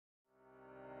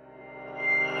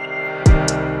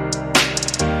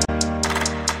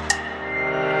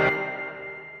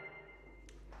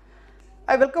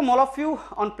I welcome all of you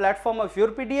on platform of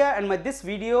YourPedia, and this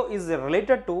video is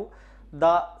related to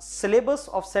the syllabus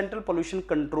of Central Pollution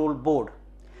Control Board.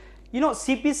 You know,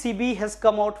 CPCB has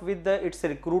come out with its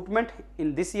recruitment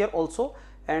in this year also,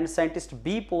 and Scientist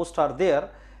B posts are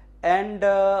there, and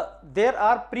there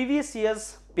are previous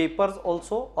years papers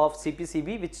also of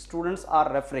CPCB which students are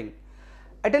referring.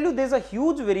 I tell you, there is a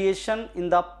huge variation in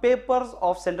the papers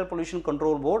of Central Pollution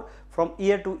Control Board from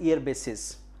year to year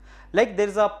basis. Like there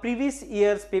is a previous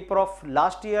year's paper of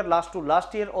last year, last to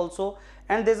last year also,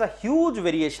 and there is a huge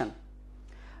variation.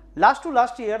 Last to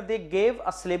last year they gave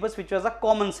a syllabus which was a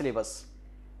common syllabus,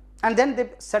 and then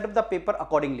they set up the paper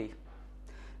accordingly.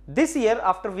 This year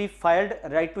after we filed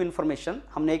right to information,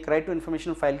 हमने एक right to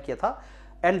information file किया था,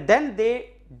 and then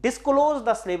they disclose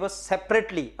the syllabus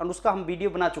separately, and उसका हम video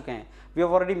बना चुके हैं. We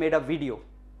have already made a video.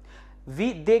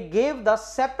 They gave the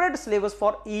separate syllabus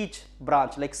for each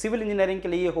branch, like civil engineering के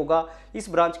लिए ये होगा, इस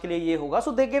branch के लिए ये होगा.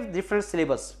 So they gave different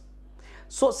syllabus.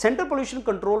 So Central Pollution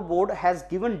Control Board has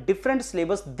given different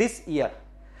syllabus this year.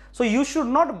 So you should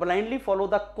not blindly follow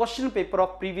the question paper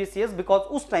of previous years, because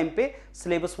उस time पे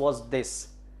syllabus was this,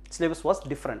 syllabus was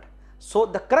different. So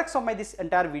the crux of this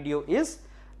entire video is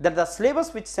that the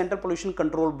syllabus which Central Pollution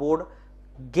Control Board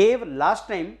gave last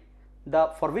time,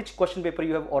 for which question paper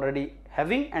you have already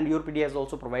having, and YourPedia has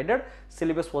also provided,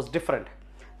 syllabus was different.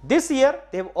 This year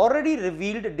they have already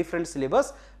revealed different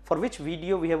syllabus, for which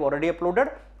video we have already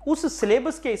uploaded. उस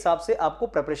syllabus के हिसाब से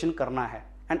आपको preparation करना है,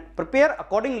 and prepare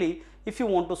accordingly if you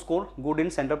want to score good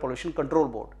in Central Pollution Control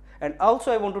Board. And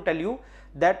also I want to tell you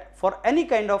that for any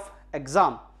kind of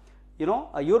exam, you know,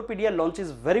 YourPedia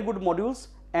launches very good modules,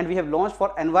 and we have launched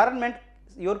for environment.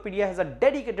 YourPedia has a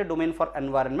dedicated domain for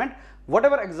environment.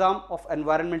 Whatever exam of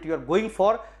environment you are going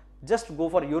for, just go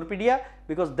for YourPedia,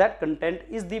 because that content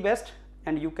is the best,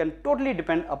 and you can totally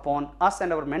depend upon us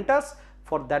and our mentors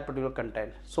for that particular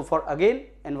content. So for again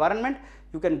environment,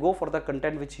 you can go for the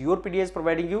content which YourPedia is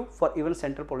providing you for even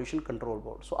Central Pollution Control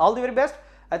Board. So all the very best.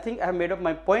 I think I have made up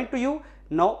my point to you.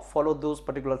 Now follow those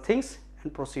particular things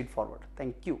and proceed forward.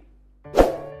 Thank you.